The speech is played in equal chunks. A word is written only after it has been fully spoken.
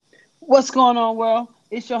What's going on, world?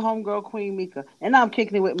 It's your homegirl, Queen Mika, and I'm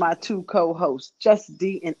kicking it with my two co-hosts, Just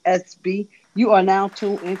D and SB. You are now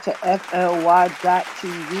tuned into FLY.TV.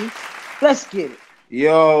 Let's get it.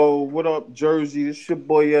 Yo, what up, Jersey? This your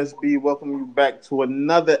boy SB. Welcome you back to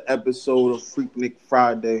another episode of Freaknik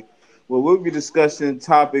Friday, where we'll be discussing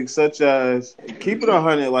topics such as keep it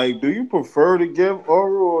 100. Like, do you prefer to give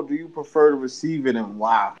oral or do you prefer to receive it, and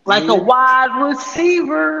why? Like a wide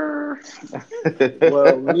receiver.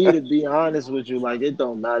 Well, me to be honest with you, like it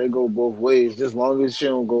don't matter. It go both ways. Just long as she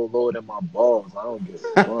don't go lower than my balls, I don't give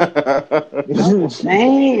a fuck.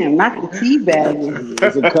 Damn, not the tea bagging.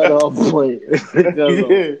 It's a cutoff point.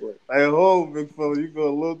 Yeah. Like, hold, big fella, you go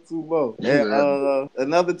a little too low. And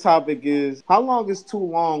another topic is how long is too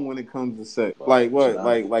long when it comes to sex? Like what?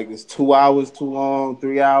 Like is 2 hours too long?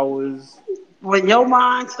 3 hours? When your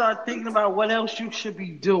mind start thinking about what else you should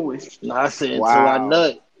be doing. I say until I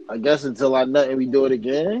nut. I guess until I nut and we do it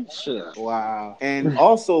again. Sure. Wow. And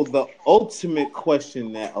also the ultimate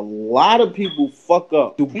question that a lot of people fuck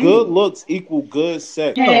up: do good looks equal good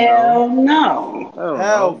sex? Hell no.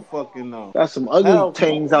 Hell fucking no. Got some ugly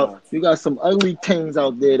things out. You got some ugly things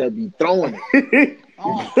out there that be throwing it.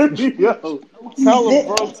 Yo, tell him,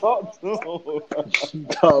 bro. Talk to him.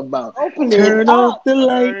 Talk about Turn off the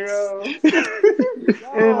lights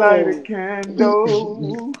and light a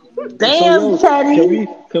candle. Damn, Teddy.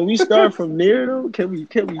 Can we start from there though? Can we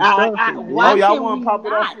start from there? Why y'all can want we to pop it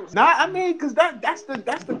not? off? Nah, I mean, cause that's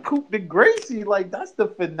the coup de Gracie, like that's the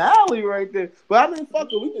finale right there. But I mean, fuck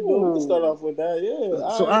it, we can start off with that,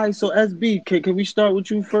 yeah. So SB, can we start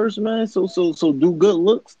with you first, man? So do good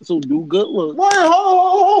looks. What?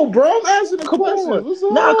 Hold, bro. I'm answering the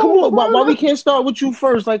question. Nah, come on. Why we can't start with you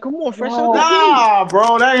first? Like, come on, fresh out the Nah,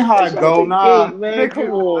 bro, that ain't how it go. Nah, man,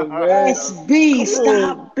 come on, man. SB,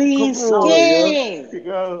 stop being scared.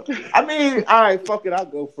 I mean, all right, fuck it. I'll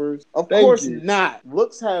go first. Of course not.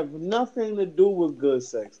 Looks have nothing to do with good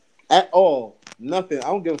sex at all. Nothing. I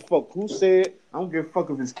don't give a fuck who said it. I don't give a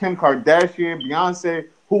fuck if it's Kim Kardashian, Beyonce,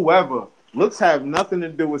 whoever. Looks have nothing to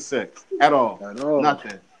do with sex at all.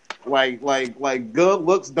 Nothing. Like good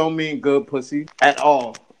looks don't mean good pussy at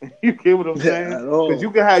all. You get what I'm saying? Because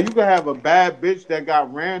you can have a bad bitch that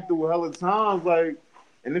got ran through hella times, like.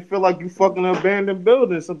 And it feel like you fucking an abandoned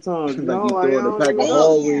building sometimes. You know, like you throwing a pack of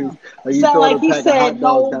hallways. Sound like he said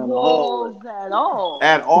no walls at all.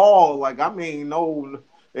 At all. Like, I mean,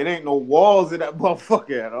 it ain't no walls in that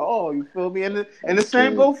motherfucker at all. You feel me? And the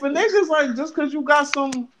same go for niggas. Like, just because you got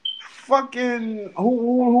some fucking...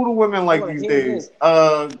 Who the women like these days?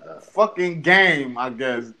 Fucking game, I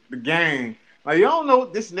guess. The game. Like, you don't know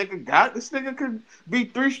what this nigga got. This nigga could be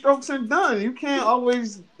 3 strokes and done. You can't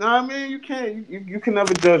always, you know what I mean? You can't, you can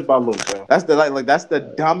never judge by looks, bro. That's that's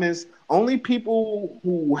the dumbest. Only people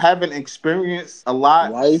who haven't experienced a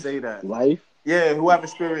lot say that. Yeah, who have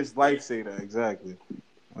experienced life say that, exactly.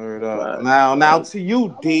 Word up. Now to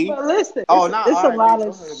you, D. But listen, it's a lot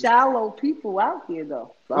of shallow people out here,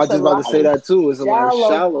 though. I was just about to say that too. It's a lot of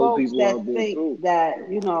shallow people out there think too. That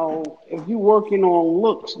if you're working on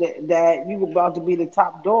looks, that you're about to be the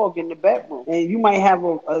top dog in the bedroom, and you might have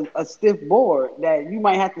a stiff board that you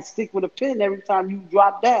might have to stick with a pin every time you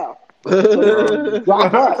drop down.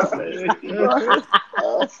 Drop up.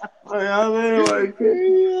 I mean, like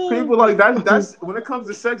people like that's when it comes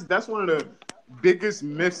to sex, that's one of the biggest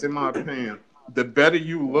myths in my opinion. The better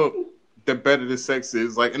you look, the better the sex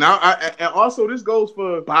is. Like, and and also this goes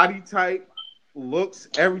for body type, looks,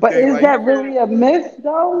 everything. But is that really a myth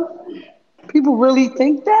though? People really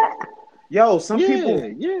think that? Yo, some people.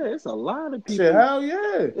 Yeah, it's a lot of people. Shit, hell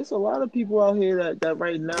yeah. It's a lot of people out here that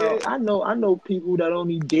right now. Yeah. I know people that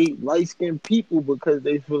only date light skinned people because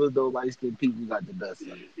they feel as though light skinned people got the best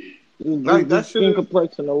sex. Like that skin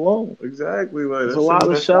complexion alone. Exactly. Like, there's a lot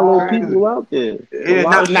of shallow people out there.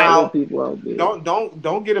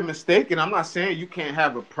 Don't get it mistaken. I'm not saying you can't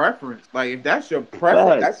have a preference. Like if that's your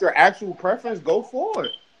preference, that's your actual preference, go for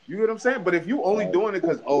it. You get what I'm saying? But if you only doing it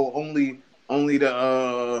because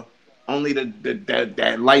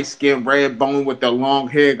that light skin red bone with the long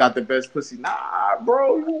hair got the best pussy. Nah,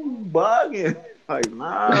 bro, you bugging. Like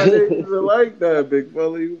niggas are like that, big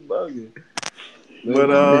fella. You bugging.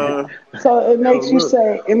 But so it makes you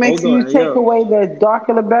take away the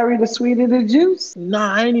darker the berry, the sweeter the juice.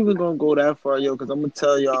 Nah, I ain't even gonna go that far, yo, because I'm gonna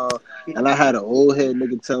tell y'all. And I had an old head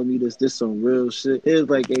nigga tell me this some real shit. It was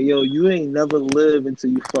like, hey, yo, you ain't never live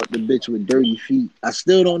until you fuck the bitch with dirty feet. I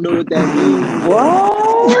still don't know what that means.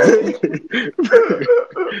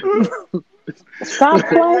 What? Stop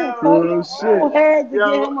playing. Real shit. Old head to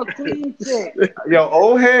get him a clean chick. Yo,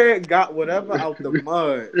 old head got whatever out the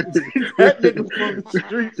mud. That nigga from the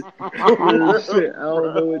streets. Real shit. I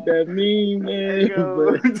don't know what that mean, man.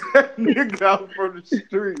 Yo, But that nigga out from the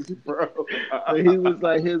streets, bro. but he was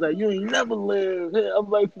like, you ain't never lived. I'm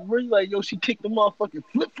like, for real? Like, yo, she kicked the motherfucking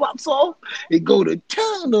flip flops off and go to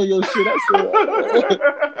town on your shit.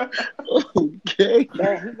 I said, okay.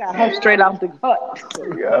 Man, he got her straight out the hut.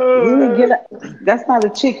 Yo. That's not a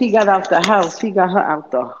chick he got out the house. He got her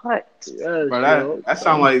out the hut. Yes, Bro, that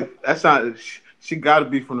sound like she got to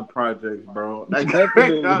be from the projects, bro. That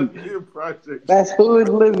gotta be a project. That's hood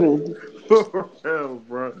living. For real,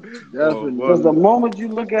 bro. Definitely. Because the moment you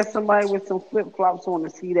look at somebody with some flip flops on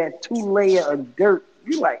and see that 2-layer of dirt,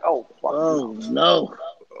 you like, oh, fuck. Oh no.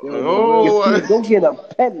 Go get a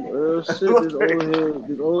pen. Real shit,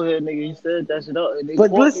 this old head nigga, he said that shit out. And they But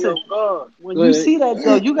caught me listen, off guard. when you see that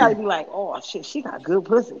girl, you gotta be like, oh shit, she got good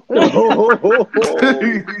pussy. Oh,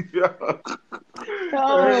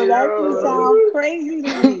 that just sounds crazy to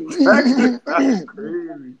me. That's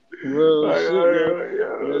crazy. Real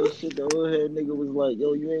shit. The old head nigga was like,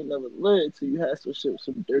 yo, you ain't never lived till you had some shit with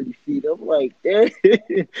some dirty feet. I'm like, damn,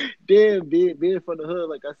 being from the hood,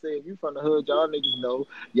 like I said, if you from the hood, y'all niggas know.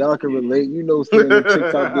 Y'all can relate. You know some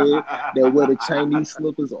chicks out there that wear the Chinese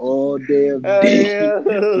slippers all damn day.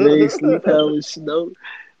 They sleep hell with snow.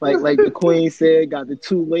 Like the queen said, got the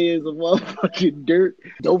 2 layers of motherfucking dirt.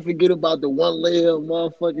 Don't forget about the 1 layer of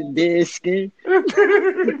motherfucking dead skin.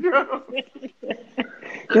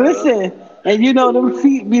 Listen, and you know them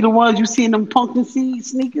feet be the ones you see in them pumpkin seed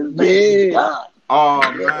sneakers. Yeah. Oh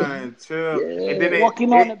man, chill. Yeah. And then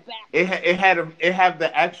Walking on the back. It had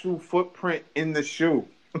the actual footprint in the shoe.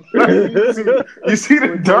 you see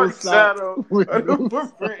the dark shadow of the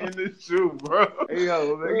footprint in the shoe, bro. Hey,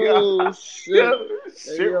 yo, Oh shit!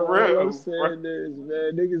 Shit All real. I'm saying is,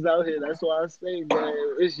 man, niggas out here. That's why I say, man,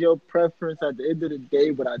 it's your preference at the end of the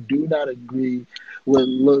day. But I do not agree with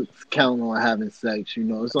looks count on having sex. You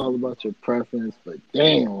know, it's all about your preference. But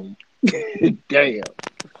damn, damn.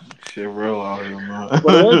 Shit real out here, man.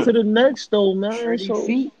 But on to the next though, man. Dirty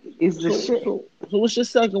feet is the shit. So what's your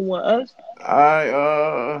second one, us?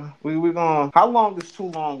 Alright, we gonna. How long is too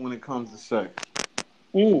long when it comes to sex?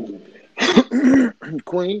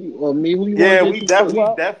 Queen or me? Who you Yeah, want we to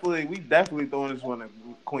definitely throwing this one at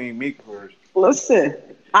Queen Meek first. Listen,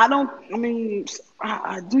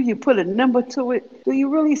 do you put a number to it? Do you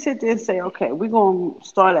really sit there and say, okay, we're going to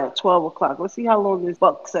start at 12 o'clock. Let's see how long this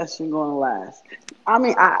buck session going to last. I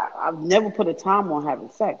mean, I've never put a time on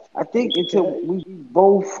having sex. I think until we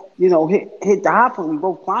both, hit the high point, we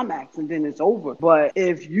both climax, and then it's over. But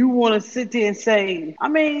if you want to sit there and say,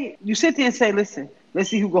 you sit there and say, listen,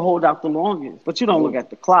 let's see who can hold out the longest. But you don't look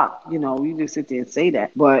at the clock. You just sit there and say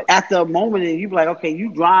that. But at the moment, you be like, okay,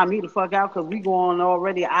 you drive me the fuck out because we going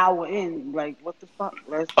already an hour in. Like, what the fuck?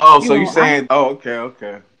 So you saying,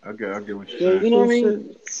 okay. I get what you're saying. You know what I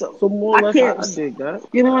mean? So more or less, I dig that.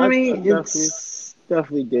 You know what I mean?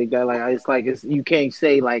 Definitely dig that. It's you can't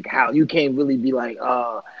say like how you can't really be like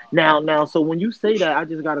now. So when you say that, I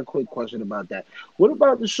just got a quick question about that. What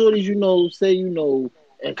about the shorties?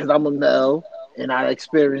 And because I'm a male and I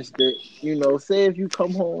experienced it. Say if you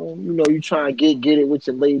come home, you try and get it with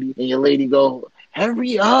your lady, and your lady go,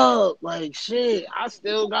 hurry up, like shit, I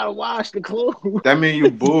still gotta wash the clothes. That mean you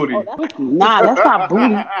booty. Nah, that's not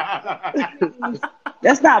booty.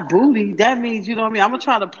 That's not booty. That means, I'm gonna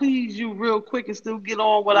try to please you real quick and still get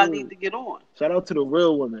on what I need to get on. Shout out to the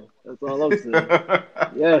real women. That's all I'm saying.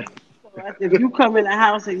 Yeah. If you come in the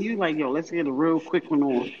house and you like, yo, let's get a real quick one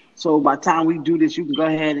on. So by the time we do this, you can go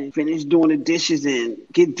ahead and finish doing the dishes and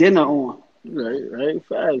get dinner on. Right.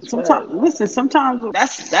 Facts. Sometimes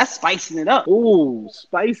that's spicing it up. Ooh,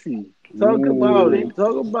 spicy. Talk about it.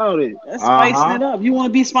 That's spicing it up. You want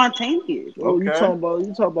to be spontaneous. Oh, okay. You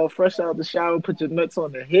talking about fresh out the shower, put your nuts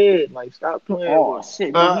on the head. Like, stop playing. Oh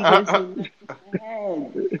shit!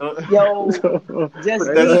 Yo, just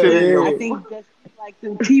I think that's like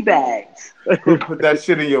them tea bags. Put that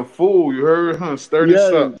shit in your food. You heard, huh? Stir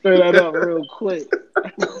this up. Stir that up real quick.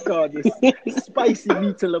 It's called this spicy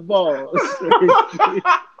meat to the balls.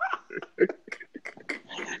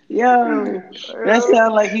 Yo, that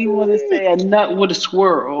sounds like you want to say a nut with a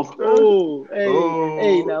swirl. Oh,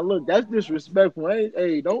 hey, now look, that's disrespectful.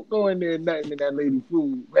 Hey, don't go in there nutting in that lady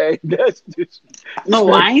food, man. That's disrespectful.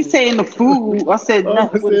 No, I ain't saying the food. I said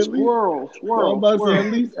nut with a swirl. I'm about to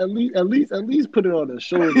say at least put it on the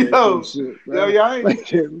shoulder.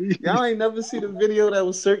 Y'all ain't never seen a video that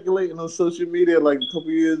was circulating on social media like a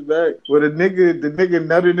couple years back where the nigga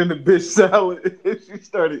nutted in the bitch salad and she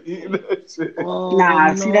started eating that shit.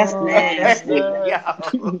 Nah, see that's nasty.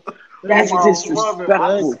 Yo. That's Oh, my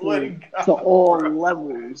disrespectful mother, to all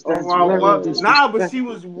levels. That's very disrespectful. Nah, but she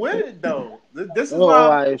was with it though. This is Oh, why.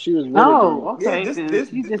 alright, she was with it. Oh, Yeah, okay. This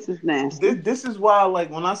is nasty. this is why,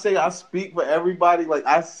 like, when I say I speak for everybody, like,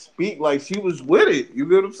 I speak like she was with it. You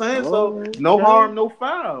get what I'm saying? So no harm, no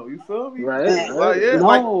foul. You feel me? Right. Like, yeah,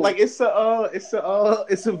 No. like it's a.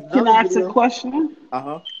 Can I ask a question?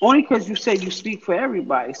 Uh-huh. Only because you said you speak for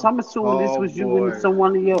everybody, so I'm assuming this was you and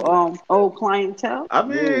someone of your old clientele. I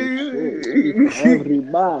mean,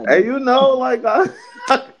 Everybody. and you know, like I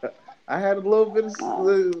had a little bit of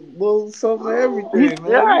little something of everything,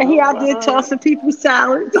 man. All right, You he know, out there tossing people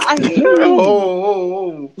salads. I hear you.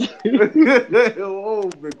 oh,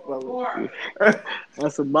 big fella.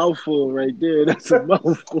 That's a mouthful right there. That's a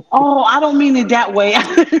mouthful. Oh, I don't mean it that way.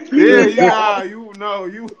 Yeah, you know,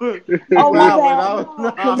 you. Oh, my wow,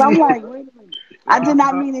 bad. Because I'm like, wait a minute. I did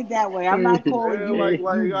not mean it that way. I'm not calling you,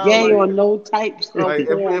 you gay or no types of like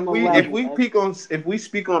if we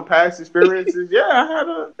speak on past experiences,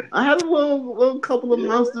 yeah, I had a little couple of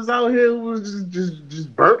monsters out here who was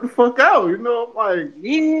just burnt the fuck out, you know, like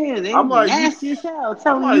they I'm like, nasty as hell.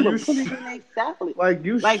 Telling like, you to put it in a salad. Like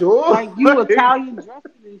you like, sure? Like you Italian dressing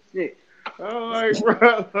and shit. I'm like,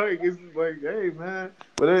 bro, like it's like, hey man.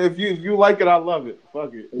 But if you like it, I love it.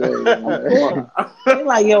 Fuck it. They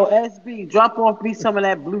like, yo, SB, drop off me some of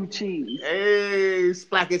that blue cheese. Hey,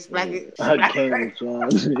 splack it. I can't with y'all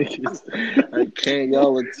niggas. I can't.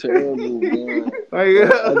 Y'all are terrible, man.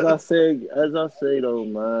 As I say though,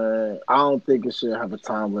 man, I don't think it should have a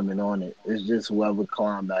time limit on it. It's just whoever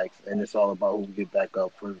climax, and it's all about who get back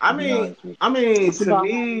up first. I mean, to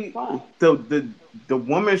me, the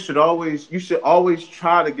woman should always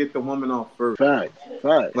try to get the woman off first. Fact.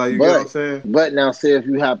 Like, you get what I'm saying? But now, say if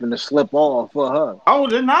you happen to slip off for her. Oh,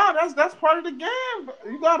 then that's part of the game.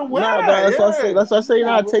 You gotta win. That's what I say.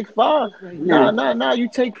 Nah, take 5. Nah, you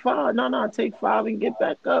take 5. Nah, take 5 and get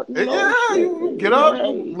back up. You get up,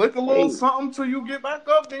 lick a little something till you get back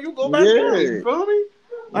up, then you go back in. You feel me?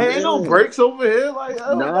 Like, ain't no breaks over here. Like,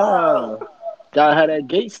 nah. Gotta have that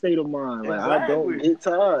gate state of mind. Like, exactly. I don't get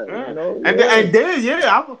tired. Yeah. You know? And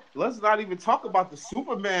then let's not even talk about the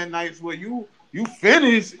Superman nights where you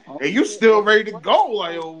finish and you still ready to go.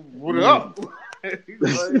 Like, yo, what up?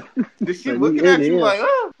 Like, she looking at you like,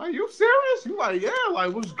 are you serious? You like, yeah,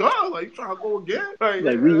 like, what's good? Like, you trying to go again? Like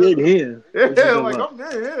we in here. Yeah, like, I'm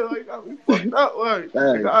in here. Like, we fucked up. Like,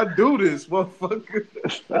 I do this, motherfucker.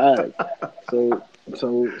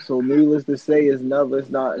 So needless to say, it's not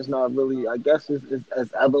really. I guess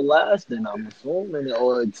it's everlasting. I'm assuming,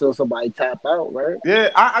 or until somebody tap out, right? Yeah,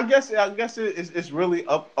 I guess it's really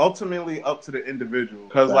ultimately up to the individual.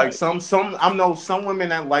 Because like some I know some women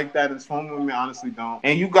that like that, and some women honestly don't.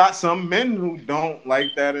 And you got some men who don't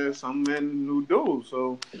like that, and some men who do.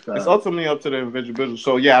 So it's ultimately up to the individual.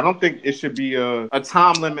 So yeah, I don't think it should be a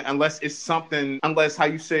time limit unless how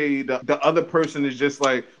you say the other person is just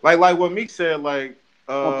like what Meek said, like.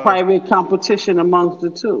 A private competition amongst the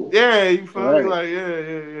two. Yeah, you feel me? Like,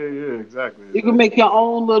 yeah, exactly. You can make your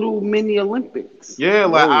own little mini Olympics. Yeah,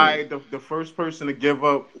 like, the first person to give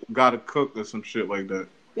up got to cook or some shit like that.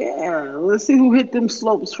 Yeah, let's see who hit them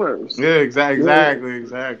slopes first. Yeah, exactly. Like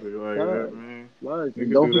that, man. Right.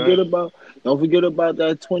 Don't forget about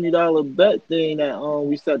that $20 bet thing that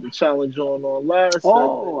we set the challenge on last.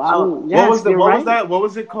 What was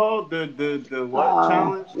it called? The what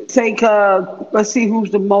challenge? Take let's see who's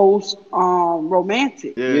the most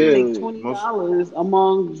romantic. Yeah. Take $20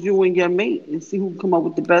 among you and your mate and see who come up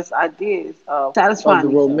with the best ideas of satisfying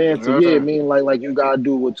the romantic. Yeah, I mean like you gotta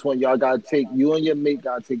do with 20. Y'all gotta take, you and your mate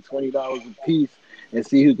gotta take $20 a piece. And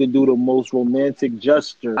see who can do the most romantic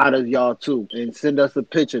gesture out of y'all two. And send us a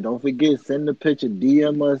picture. Don't forget, send the picture.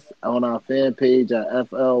 DM us on our fan page at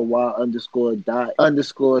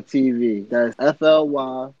FLY_dot_TV. That's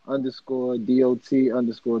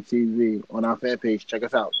FLY_DOT_TV on our fan page. Check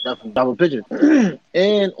us out. Definitely drop a picture.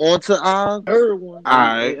 And on to our third one. All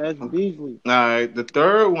right. The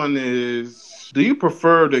third one is, do you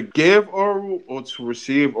prefer to give oral or to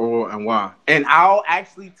receive oral, and why? And I'll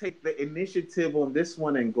actually take the initiative on this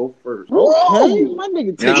one and go first. Okay, my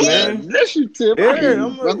nigga take the initiative.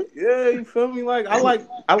 Yeah, you feel me? Like I like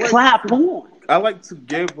clap on. I like to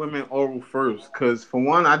give women oral first, because for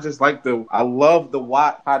one, I love to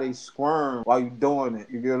watch how they squirm while you're doing it.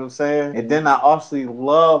 You get what I'm saying? And then I also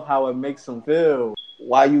love how it makes them feel.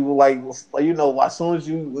 Why you as soon as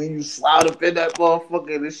when you slide up in that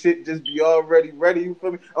motherfucker, this shit just be already ready. You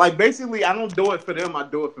feel me? Like, basically, I don't do it for them, I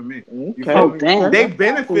do it for me. You feel me? Damn. They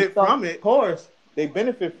benefit from it, of course. they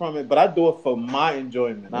benefit from it, but I do it for my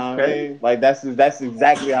enjoyment. Know what I Okay. mean? Like that's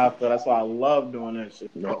exactly how I feel. That's why I love doing that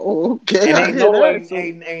shit. No, okay, And I ain't hear no that. So,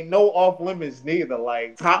 ain't no off limits neither.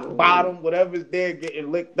 Like top, no, bottom, whatever's there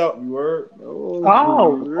getting licked up. You heard? no,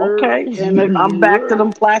 Oh, okay. And if I'm back to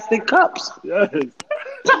them plastic cups. yes.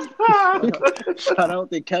 Shout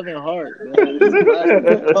out to Kevin Hart, man. These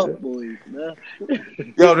plastic cup boys, man.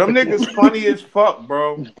 Yo, them niggas funny as fuck,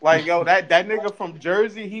 bro. Like, yo, that nigga from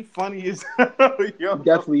Jersey, he funny as hell. Yo, He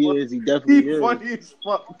definitely is. He he definitely is. funny as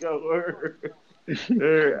fuck, yo. All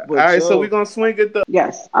But right, so yo, we gonna swing it.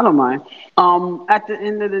 Yes, I don't mind. At the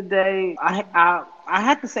end of the day, I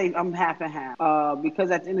have to say I'm half and half. Because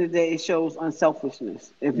at the end of the day, it shows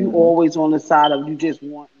unselfishness. If you always on the side of you just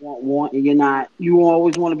want, and you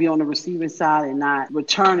always want to be on the receiving side and not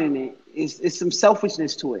returning it. It's some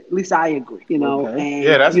selfishness to it. At least I agree. okay.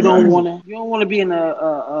 Yeah, And that's you don't facts. want to be in a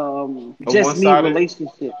A just me one-sided.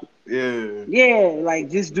 relationship. Yeah. Yeah,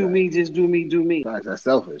 like just do me, just do me, do me. That's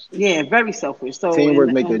selfish. Yeah, very selfish. So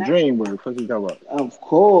Teamwork make in the that, dream work. What you talking about? of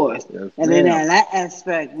course. Yes, And then ma'am. in that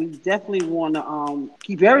aspect, we definitely want to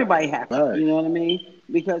keep everybody happy. Right. You know what I mean?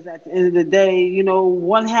 Because at the end of the day,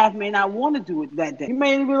 one half may not want to do it that day. You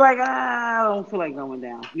may be like, I don't feel like going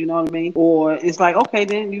down. You know what I mean? Or it's like, okay,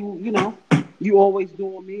 then you always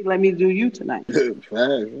doing me. Let me do you tonight. Facts.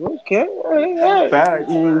 Okay. Hey, Facts.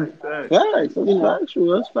 And facts. That's know,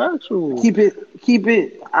 factual. That's factual. keep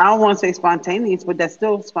it. I don't want to say spontaneous, but that's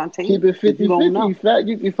still spontaneous. Keep it If you don't know. 50-50. Fact,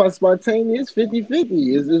 if I'm spontaneous,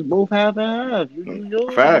 50-50. It's both half and half. You do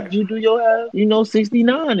yours, Facts. you do your half.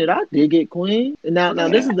 69, and I dig it, Queen. And now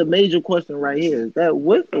this is the major question right here. Is that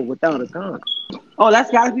with or without a condom? Oh,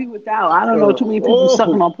 that's got to be without. I don't know too many people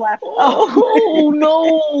sucking on platforms. Oh,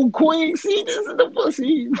 no, Queen. See, this is the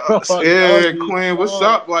pussy. Yeah, Queen, what's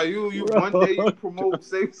up? Like you one day you promote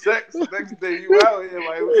safe sex, next day you out here.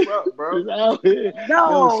 Like, what's up, bro? It's out here.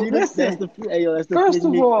 No, See, listen. that's the First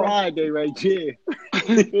of all, Friday right there.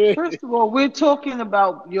 First of all, we're talking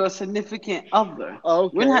about your significant other.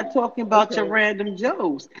 Okay. We're not talking about your Okay. random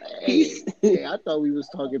Joes. Hey, I thought we was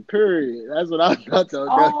talking period. That's what I thought.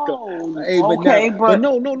 Oh, Hey, but okay, now, but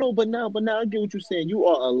no. But now I get what you're saying. You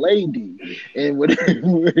are a lady, and what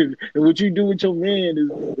what you do with your man is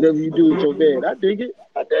whatever you do with your man. I dig it.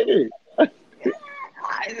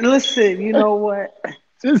 listen, you know what?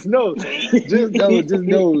 Just know,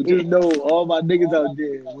 all my niggas out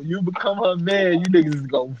there. When you become her man, you niggas is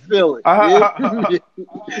gonna feel it.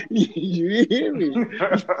 You hear me?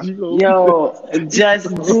 You gonna Yo,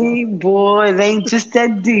 just D, boy. It ain't just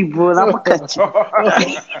that D, boy. I'ma cut you.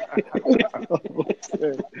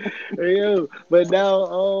 Hey, yo, but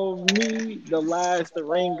now, me, the last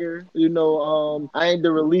ringer, I ain't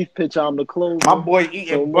the relief pitcher, I'm the closer. My boy eating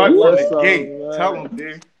So butt more from less, the gate. Tell him,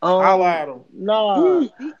 dude. Holla at him. Nah. From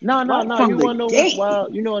You the wanna know what's gate.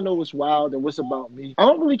 wild? You know I know what's wild and what's about me. I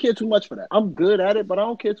don't really care too much for that. I'm good at it, but I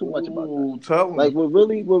don't care too much about that. Ooh, tell him. Like what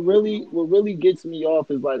really gets me off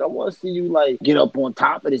is like I want to see you like get up on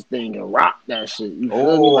top of this thing and rock that shit. You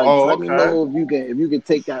feel me? Like let me know if you can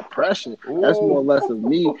take that pressure. That's more or less of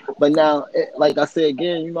me. But now, like I said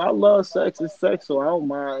again, I love sex. It's sex, so I don't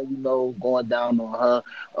mind going down on her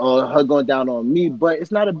or her going down on me. But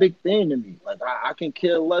it's not a big thing to me. Like I can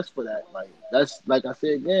care less for that. Like that's like I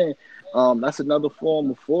said again. That's another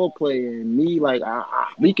form of foreplay, and me like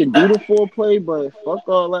we can do the foreplay, but fuck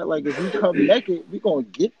all that. Like if you come naked, we gonna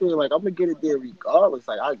get there. Like I'm gonna get it there regardless.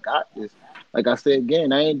 Like I got this. Like I said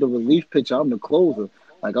again, I ain't the relief pitcher. I'm the closer.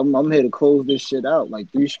 Like I'm here to close this shit out.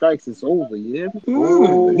 Like 3 strikes, it's over. Yeah.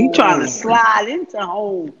 He trying to slide into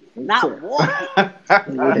home, not walk.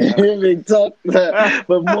 Big talk.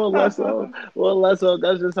 But more or less,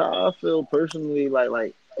 that's just how I feel personally.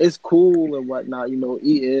 Like it's cool and whatnot,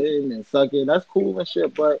 eating and sucking. That's cool and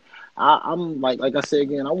shit. But I'm like I said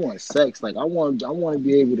again, I want sex. Like I want to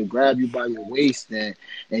be able to grab you by your waist and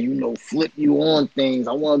flip you on things.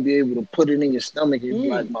 I want to be able to put it in your stomach and be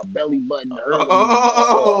like my belly button hurting.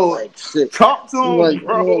 Like shit. Talk to him, like,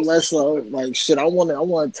 bro. More or less, like shit. I want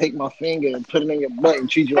to take my finger and put it in your butt and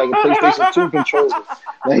treat you like a PlayStation 2 controller.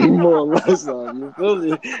 Like more or less, you feel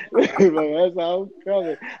me? Like that's how I'm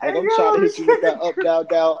coming. Like I'm trying to hit you with that up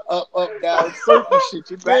down circle shit.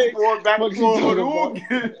 You think? Back What you forward.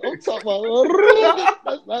 I'm talking about.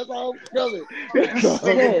 That's how I'm coming. I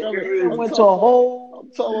went to a whole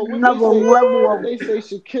another level of. They say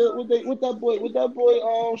Shaquille. What that boy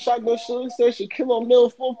Shotgun Suge said Shaquille O'Neal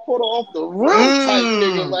fourth quarter off the rim type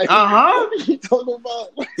nigga. Like what you talking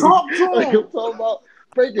about? Talk to him. I'm talking about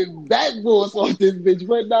breaking backboards off this bitch.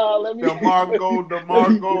 But nah, let me.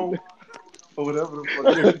 DeMarco. or whatever the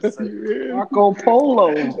fuck they say. Marco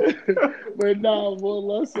Polo. But nah, well,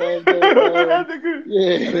 let's say That nigga,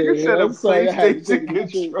 yeah, that nigga said a I'm sorry, I had to take PlayStation it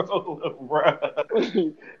to controller, bro.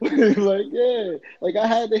 like yeah, like I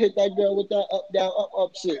had to hit that girl with that up down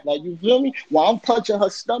up shit. Like you feel me? While I'm punching her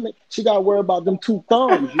stomach, she got to worry about them two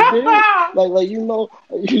thumbs. You did?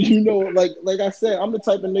 Like like I said, I'm the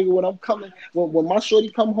type of nigga when I'm coming when my shorty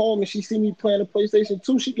come home and she see me playing a PlayStation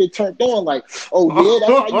 2, she get turned on like, oh yeah,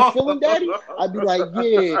 that's how you feeling, daddy? I'd be like,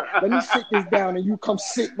 yeah, let me sit this down and you come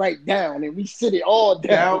sit right down and we sit it all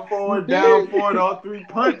down. Down forward, all three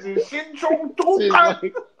punches.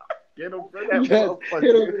 Like, Get him for that yes,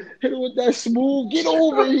 hit him with that smooth. Get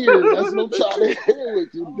over here. That's no trying to hit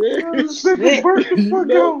with you, man.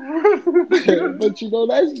 But you know,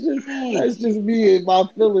 that's just me and my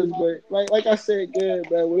feelings. But like I said again,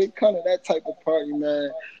 man, when it comes to that type of party, man,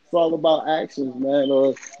 it's all about actions, man.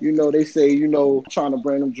 Or they say, trying to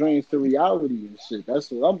bring them dreams to reality and shit.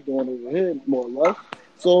 That's what I'm doing over here, more or less.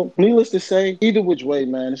 So, needless to say, either which way,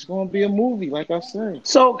 man, it's going to be a movie, like I said.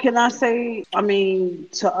 So can I say,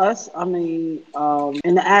 to us, in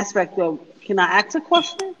the aspect of, can I ask a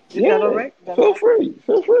question? Is that all right? Feel free.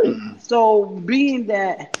 So being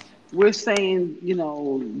that we're saying,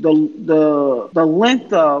 the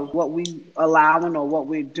length of what we allowing or what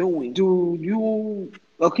we're doing, do you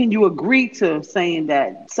or can you agree to saying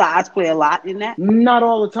that size play a lot in that? Not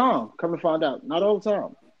all the time. Come to find out, not all the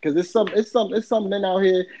time. Because it's some men out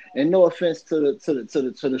here, and no offense to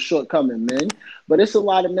the shortcoming men, but it's a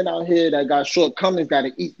lot of men out here that got shortcomings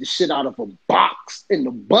that'll eat the shit out of a box in the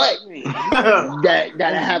butt. that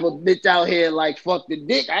have a bitch out here like fuck the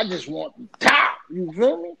dick. I just want the top. You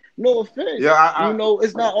feel me? No offense. Yeah,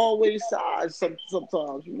 it's not always size.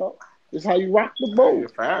 Sometimes it's how you rock the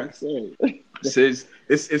boat. Facts. It's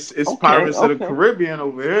Pirates of the Caribbean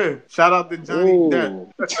over here. Shout out to Johnny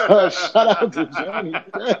Depp. Shout out to Johnny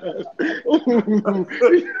Depp.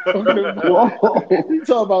 You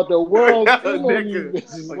talking about the world?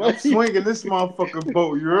 Nigga, I'm swinging this motherfucking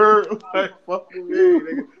boat. You heard? Like, fuck me,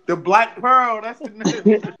 nigga. The Black Pearl. That's the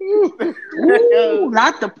name. Ooh,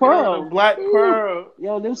 not the Pearl. The Black Pearl.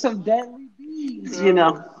 Yo, there's some deadly bees,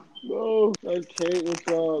 No, okay, what's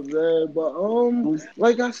up, man? But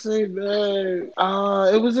like I say, man,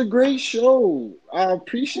 it was a great show. I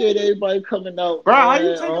appreciate everybody coming out. Bro, how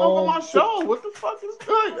you taking over my show? What the fuck is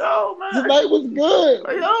good, yo, man? Tonight was good.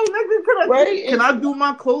 Like, yo, nigga, can I do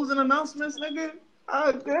my closing announcements, nigga?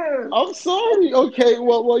 Oh, damn. I'm sorry. Okay,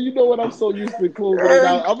 well, you know what? I'm so used to closing it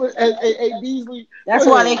out. Hey, Beasley. That's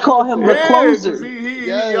why they call him the closer.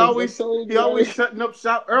 He always shutting up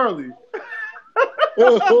shop early.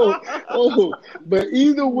 But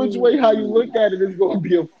either which way how you look at it is going to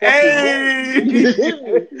be a fucking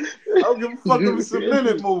movie. I don't give a fuck if it's a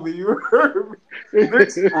minute movie. You heard me?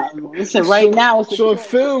 Listen, right now it's short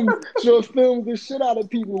film the shit out of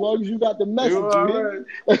people as long as you got the message.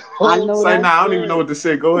 I know that. I don't even know what to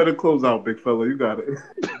say. Go ahead and close out, big fella. You got it.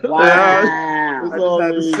 Wow. I just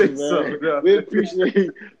had to say something. Yeah.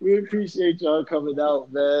 We appreciate y'all coming out,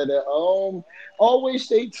 man. And, always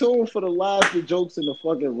stay tuned for the live, the jokes, and the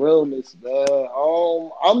fucking realness, man.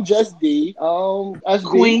 I'm Just D. SB.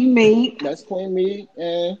 Queen Meat. That's Queen Meat.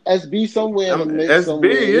 And SB somewhere in the mix. SB,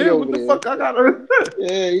 somewhere. What the fuck I got to...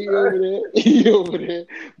 Yeah, he over there.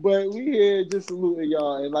 But we here just saluting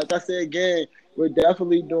y'all. And like I said again, we're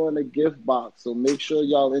definitely doing a gift box, so make sure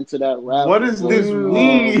y'all into that rap. What is this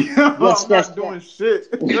we? I'm not doing shit.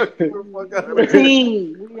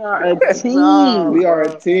 Team. We are a team. We are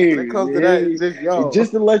a team. When it comes to that,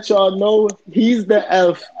 just to let y'all know, he's the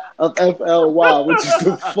F of FLY, which is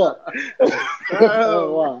the fuck.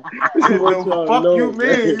 FLY. Fuck you,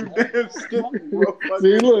 man. You damn skippy, bro.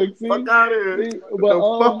 See. Fuck out of here. But,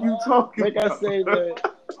 fuck you talking like I say, man,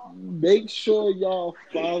 make sure y'all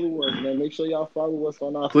follow us, man. Make sure y'all follow us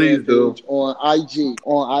on our Please page on IG,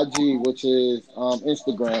 which is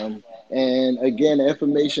Instagram. And again, the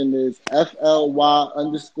information is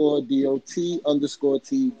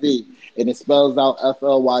FLY_DOT_TV. And it spells out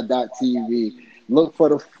FLY.TV. Look for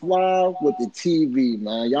the fly with the TV,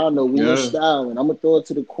 man. Y'all know we in style. And I'm going to throw it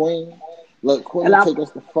to the queen. Look, Queen, take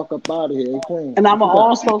us the fuck up out of here. Queen. And I'm going to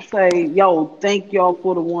also say, thank y'all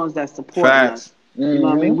for the ones that support us. You know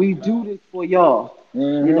what I mean? We do this for y'all.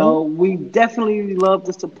 We definitely love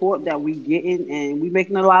the support that we getting, and we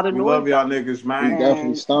making a lot of noise. We love y'all niggas, man. We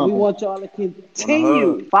definitely stomping. We want y'all to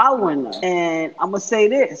continue following us. And I'm gonna say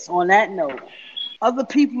this on that note: other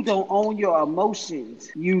people don't own your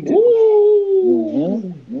emotions. You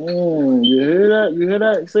do. You hear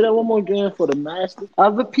that? Say that one more again for the master.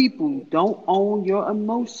 Other people don't own your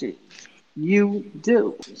emotions. You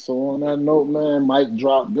do. So on that note, man, mic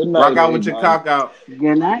drop. Good night, Rock out with your everybody. cock out.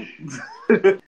 Good night.